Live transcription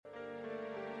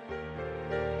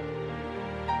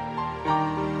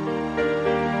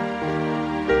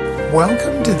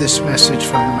Welcome to this message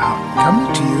from the mountain,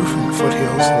 coming to you from the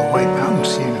foothills of the White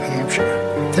Mountains here in New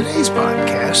Hampshire. Today's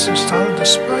podcast is titled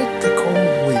Despite the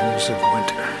Cold Winds of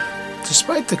Winter.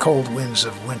 Despite the cold winds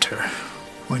of winter,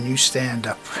 when you stand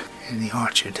up in the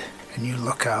orchard and you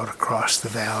look out across the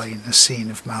valley and the scene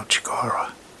of Mount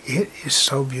Chikara, it is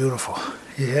so beautiful.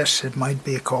 Yes, it might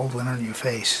be a cold wind on your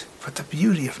face, but the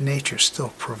beauty of nature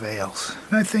still prevails.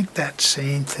 And I think that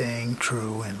same thing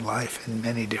true in life in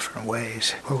many different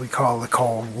ways. What we call the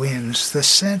cold winds, the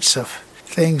sense of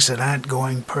things that aren't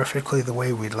going perfectly the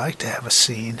way we'd like to have a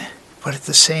scene, but at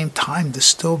the same time there's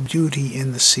still beauty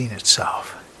in the scene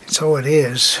itself. And so it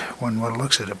is when one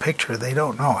looks at a picture, they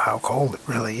don't know how cold it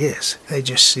really is. They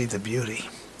just see the beauty.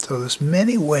 So there's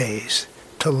many ways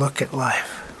to look at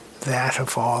life. That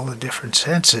of all the different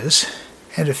senses,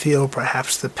 and to feel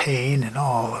perhaps the pain and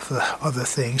all of the other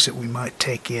things that we might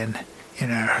take in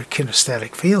our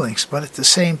kinesthetic feelings. But at the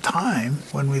same time,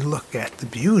 when we look at the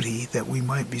beauty that we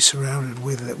might be surrounded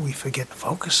with that we forget to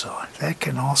focus on, that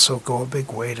can also go a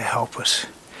big way to help us.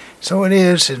 So it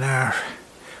is in our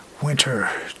winter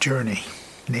journey.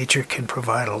 Nature can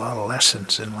provide a lot of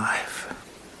lessons in life,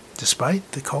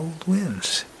 despite the cold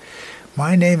winds.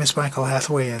 My name is Michael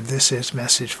Hathaway, and this is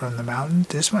Message from the Mountain.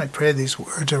 It is my prayer these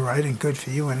words are right and good for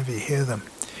you whenever you hear them.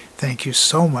 Thank you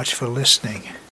so much for listening.